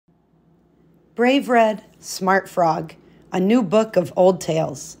Brave Red, Smart Frog, a new book of old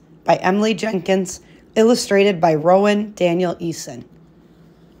tales by Emily Jenkins, illustrated by Rowan Daniel Eason.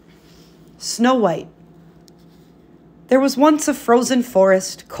 Snow White. There was once a frozen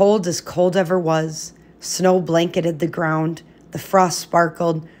forest, cold as cold ever was. Snow blanketed the ground, the frost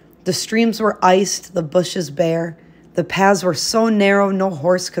sparkled, the streams were iced, the bushes bare, the paths were so narrow no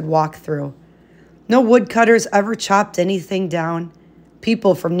horse could walk through. No woodcutters ever chopped anything down.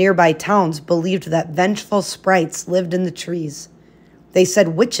 People from nearby towns believed that vengeful sprites lived in the trees. They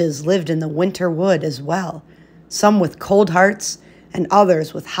said witches lived in the winter wood as well, some with cold hearts and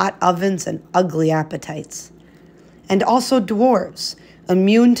others with hot ovens and ugly appetites. And also dwarves,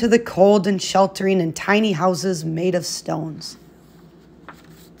 immune to the cold and sheltering in tiny houses made of stones.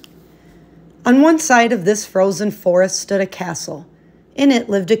 On one side of this frozen forest stood a castle. In it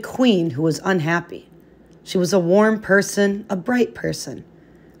lived a queen who was unhappy. She was a warm person, a bright person.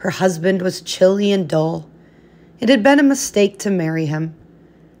 Her husband was chilly and dull. It had been a mistake to marry him.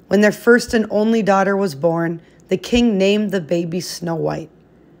 When their first and only daughter was born, the king named the baby Snow White.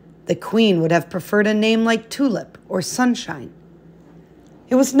 The queen would have preferred a name like Tulip or Sunshine.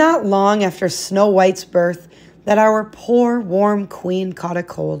 It was not long after Snow White's birth that our poor, warm queen caught a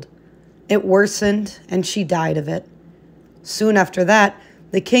cold. It worsened, and she died of it. Soon after that,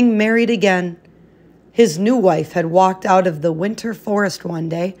 the king married again. His new wife had walked out of the winter forest one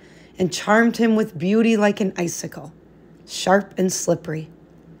day and charmed him with beauty like an icicle, sharp and slippery.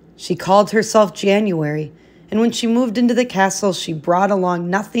 She called herself January, and when she moved into the castle, she brought along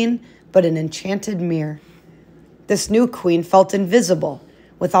nothing but an enchanted mirror. This new queen felt invisible,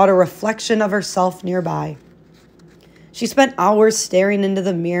 without a reflection of herself nearby. She spent hours staring into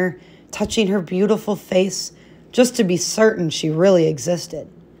the mirror, touching her beautiful face, just to be certain she really existed.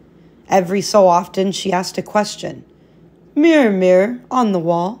 Every so often she asked a question. Mirror, mirror, on the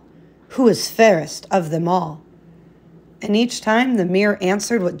wall, who is fairest of them all? And each time the mirror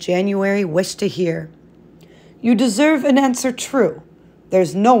answered what January wished to hear. You deserve an answer true.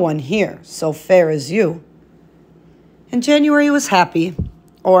 There's no one here so fair as you. And January was happy,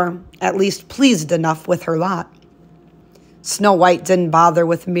 or at least pleased enough with her lot. Snow White didn't bother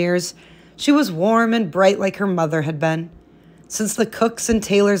with mirrors. She was warm and bright like her mother had been. Since the cooks and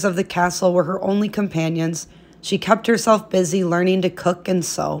tailors of the castle were her only companions, she kept herself busy learning to cook and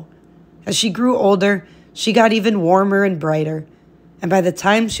sew. As she grew older, she got even warmer and brighter. And by the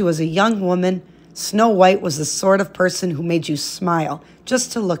time she was a young woman, Snow White was the sort of person who made you smile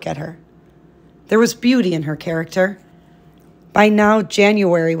just to look at her. There was beauty in her character. By now,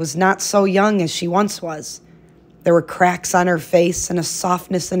 January was not so young as she once was. There were cracks on her face and a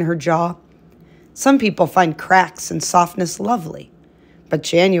softness in her jaw. Some people find cracks and softness lovely, but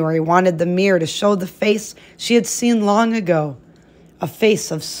January wanted the mirror to show the face she had seen long ago, a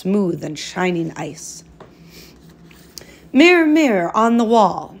face of smooth and shining ice. Mirror, mirror on the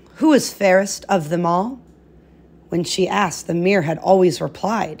wall, who is fairest of them all? When she asked, the mirror had always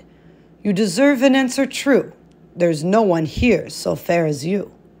replied, You deserve an answer true. There's no one here so fair as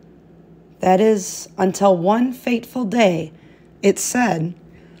you. That is, until one fateful day, it said,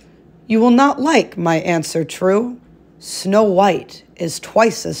 You will not like my answer true. Snow White is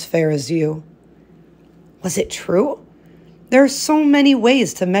twice as fair as you. Was it true? There are so many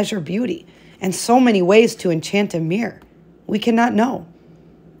ways to measure beauty, and so many ways to enchant a mirror. We cannot know.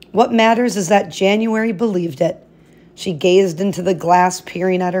 What matters is that January believed it. She gazed into the glass,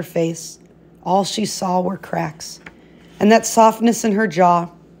 peering at her face. All she saw were cracks, and that softness in her jaw.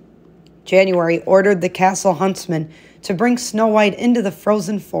 January ordered the castle huntsman to bring Snow White into the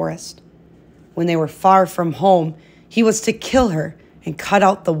frozen forest. When they were far from home, he was to kill her and cut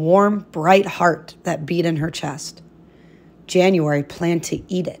out the warm, bright heart that beat in her chest. January planned to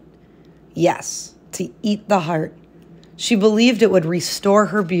eat it. Yes, to eat the heart. She believed it would restore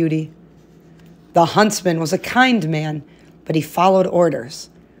her beauty. The huntsman was a kind man, but he followed orders.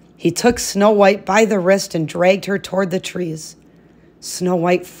 He took Snow White by the wrist and dragged her toward the trees. Snow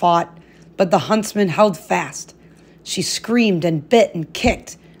White fought, but the huntsman held fast. She screamed and bit and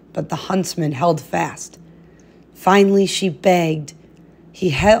kicked, but the huntsman held fast. Finally, she begged. He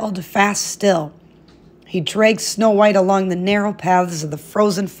held fast still. He dragged Snow White along the narrow paths of the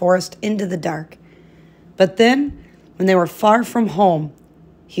frozen forest into the dark. But then, when they were far from home,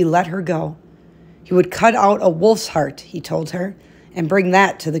 he let her go. He would cut out a wolf's heart, he told her, and bring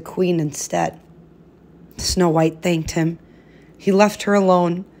that to the queen instead. Snow White thanked him. He left her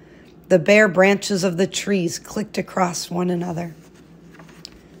alone. The bare branches of the trees clicked across one another.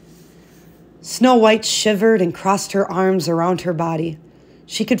 Snow White shivered and crossed her arms around her body.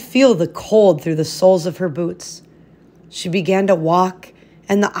 She could feel the cold through the soles of her boots. She began to walk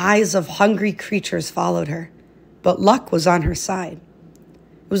and the eyes of hungry creatures followed her. But luck was on her side.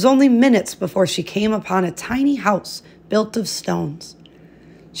 It was only minutes before she came upon a tiny house built of stones.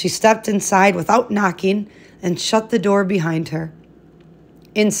 She stepped inside without knocking and shut the door behind her.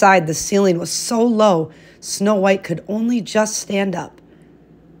 Inside, the ceiling was so low, Snow White could only just stand up.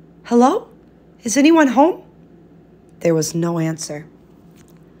 "Hello? Is anyone home?" There was no answer.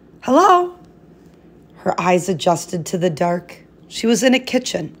 "Hello?" Her eyes adjusted to the dark. She was in a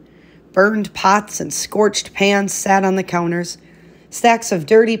kitchen. Burned pots and scorched pans sat on the counters. Stacks of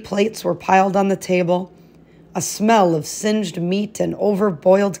dirty plates were piled on the table. A smell of singed meat and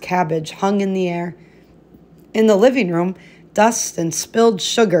overboiled cabbage hung in the air. In the living room, dust and spilled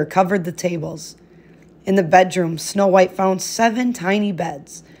sugar covered the tables. In the bedroom, Snow White found 7 tiny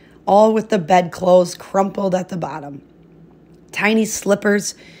beds, all with the bedclothes crumpled at the bottom. Tiny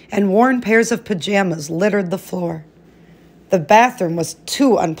slippers and worn pairs of pajamas littered the floor. The bathroom was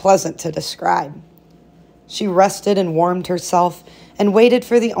too unpleasant to describe. She rested and warmed herself and waited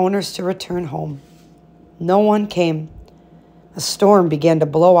for the owners to return home. No one came. A storm began to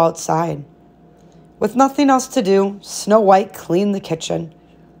blow outside. With nothing else to do, Snow White cleaned the kitchen,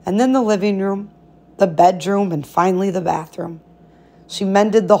 and then the living room, the bedroom, and finally the bathroom. She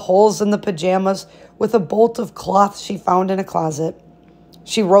mended the holes in the pajamas with a bolt of cloth she found in a closet.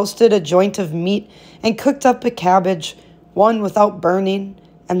 She roasted a joint of meat and cooked up a cabbage, one without burning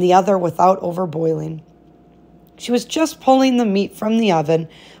and the other without overboiling. She was just pulling the meat from the oven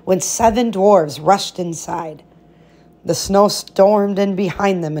when 7 dwarves rushed inside. The snow stormed in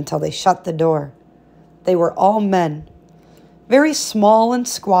behind them until they shut the door. They were all men, very small and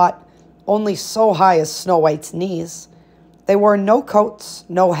squat, only so high as Snow White's knees. They wore no coats,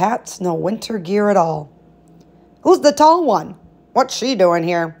 no hats, no winter gear at all. "Who's the tall one? What's she doing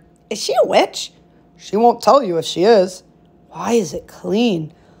here? Is she a witch?" "She won't tell you if she is." "Why is it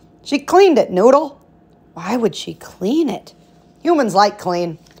clean?" "She cleaned it, Noodle." "Why would she clean it?" "Humans like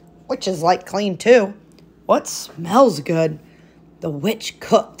clean. Witches like clean too." "What smells good?" "The witch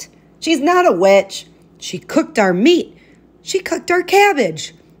cooked." "She's not a witch." "She cooked our meat." "She cooked our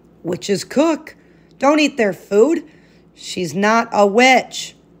cabbage." "Witches cook. Don't eat their food." "She's not a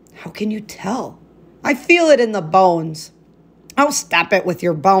witch." "How can you tell?" "I feel it in the bones." "Oh, stop it with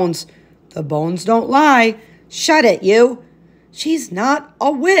your bones." "The bones don't lie." "Shut it, you." "She's not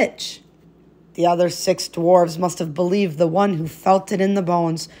a witch." The other 6 dwarves must have believed the one who felt it in the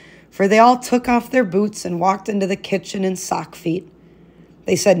bones, for they all took off their boots and walked into the kitchen in sock feet.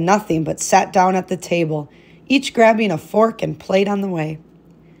 They said nothing but sat down at the table, each grabbing a fork and plate on the way.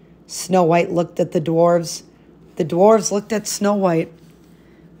 Snow White looked at the dwarves. The dwarves looked at Snow White.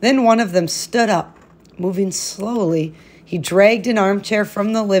 Then one of them stood up. Moving slowly, he dragged an armchair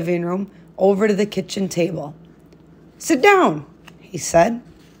from the living room over to the kitchen table. "Sit down," he said,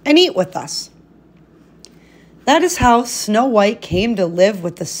 "and eat with us." That is how Snow White came to live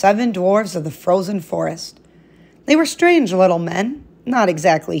with the 7 dwarves of the frozen forest. They were strange little men, not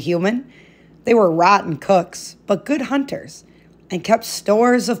exactly human. They were rotten cooks, but good hunters, and kept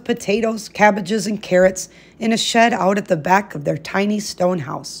stores of potatoes, cabbages, and carrots in a shed out at the back of their tiny stone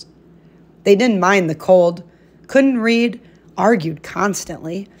house. They didn't mind the cold, couldn't read, argued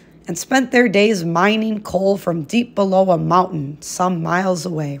constantly, and spent their days mining coal from deep below a mountain some miles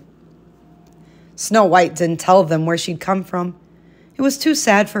away. Snow White didn't tell them where she'd come from. It was too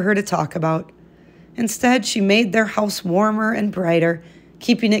sad for her to talk about. Instead, she made their house warmer and brighter,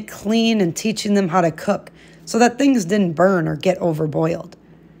 keeping it clean and teaching them how to cook so that things didn't burn or get overboiled.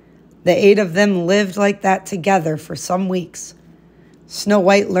 The 8 of them lived like that together for some weeks. Snow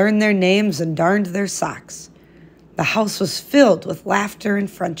White learned their names and darned their socks. The house was filled with laughter and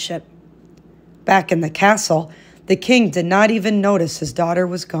friendship. Back in the castle, the king did not even notice his daughter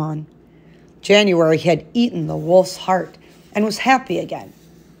was gone. January had eaten the wolf's heart and was happy again.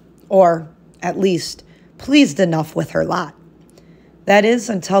 Or, at least, pleased enough with her lot. That is,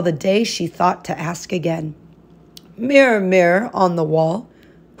 until the day she thought to ask again. "Mirror, mirror on the wall,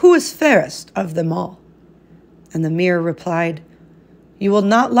 who is fairest of them all?" And the mirror replied, "You will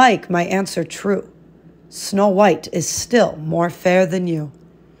not like my answer true. Snow White is still more fair than you."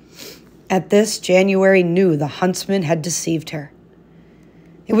 At this, January knew the huntsman had deceived her.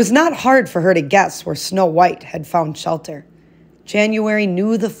 It was not hard for her to guess where Snow White had found shelter. January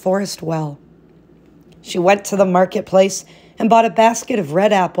knew the forest well. She went to the marketplace and bought a basket of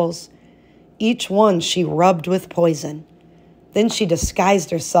red apples. Each one she rubbed with poison. Then she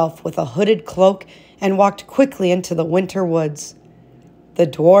disguised herself with a hooded cloak and walked quickly into the winter woods. The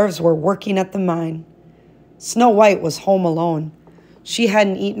dwarves were working at the mine. Snow White was home alone. She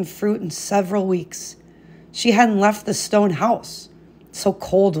hadn't eaten fruit in several weeks. She hadn't left the stone house. So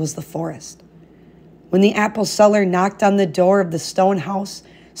cold was the forest. When the apple seller knocked on the door of the stone house,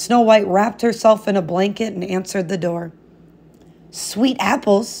 Snow White wrapped herself in a blanket and answered the door. "Sweet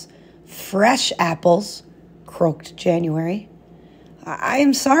apples, fresh apples," croaked January. "I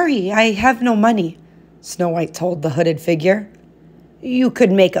am sorry, I have no money," Snow White told the hooded figure. "You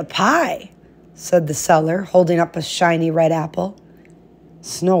could make a pie," said the seller, holding up a shiny red apple.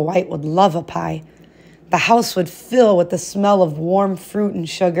 Snow White would love a pie. The house would fill with the smell of warm fruit and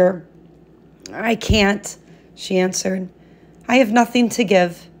sugar. "I can't," she answered. "I have nothing to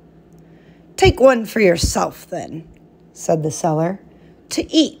give." "Take one for yourself, then," said the seller.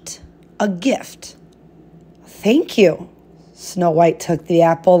 "To eat, a gift." "Thank you." Snow White took the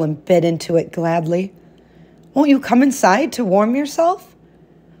apple and bit into it gladly. "Won't you come inside to warm yourself?"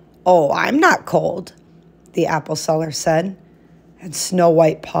 "Oh, I'm not cold," the apple seller said, and Snow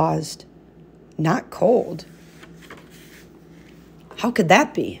White paused. Not cold? How could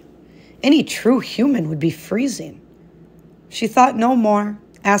that be? Any true human would be freezing. She thought no more,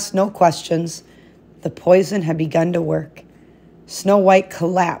 asked no questions. The poison had begun to work. Snow White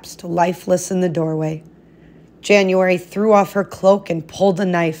collapsed, lifeless in the doorway. January threw off her cloak and pulled a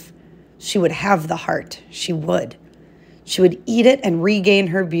knife. She would have the heart. She would. She would eat it and regain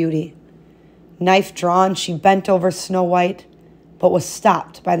her beauty. Knife drawn, she bent over Snow White, but was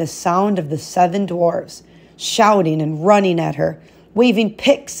stopped by the sound of the 7 dwarves, shouting and running at her, waving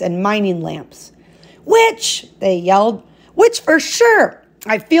picks and mining lamps. "Witch!" they yelled. "Witch for sure!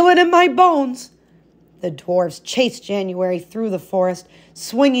 I feel it in my bones!" The dwarves chased January through the forest,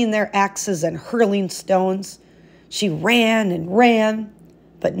 swinging their axes and hurling stones. She ran and ran,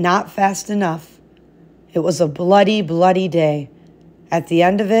 but not fast enough. It was a bloody, bloody day. At the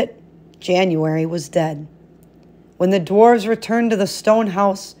end of it, January was dead. When the dwarves returned to the stone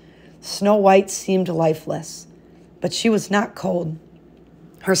house, Snow White seemed lifeless, but she was not cold.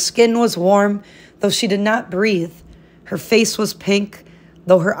 Her skin was warm, though she did not breathe. Her face was pink,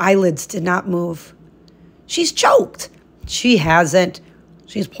 though her eyelids did not move. "She's choked." "She hasn't."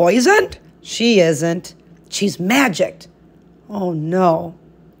 "She's poisoned." "She isn't." "She's magicked." "Oh no."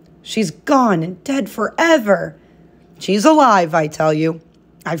 "She's gone and dead forever." "She's alive, I tell you.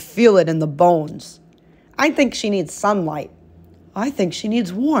 I feel it in the bones." "I think she needs sunlight." "I think she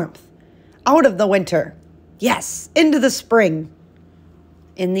needs warmth." "Out of the winter." "Yes, into the spring."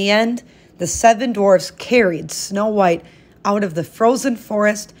 In the end, the 7 dwarfs carried Snow White out of the frozen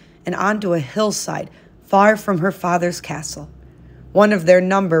forest and onto a hillside far from her father's castle. One of their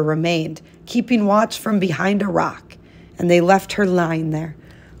number remained, keeping watch from behind a rock, and they left her lying there,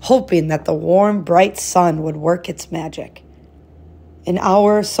 hoping that the warm, bright sun would work its magic. An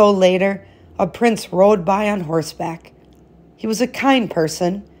hour or so later, a prince rode by on horseback. He was a kind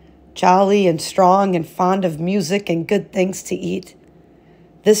person, jolly and strong and fond of music and good things to eat.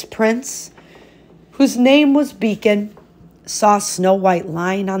 This prince, whose name was Beacon, saw Snow White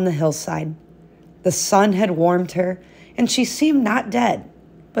lying on the hillside. The sun had warmed her, and she seemed not dead,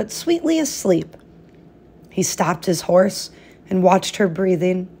 but sweetly asleep. He stopped his horse and watched her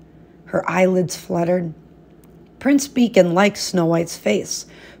breathing. Her eyelids fluttered. Prince Beacon liked Snow White's face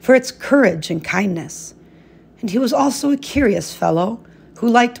for its courage and kindness, and he was also a curious fellow who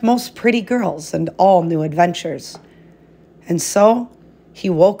liked most pretty girls and all new adventures. And so he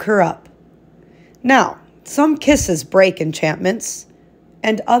woke her up. Now, some kisses break enchantments,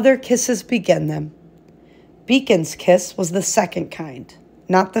 and other kisses begin them. Beacon's kiss was the second kind,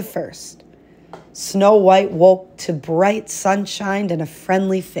 not the first. Snow White woke to bright sunshine and a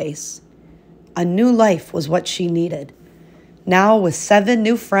friendly face. A new life was what she needed. Now, with 7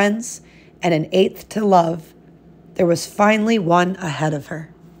 new friends and an 8th to love, there was finally one ahead of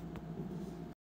her.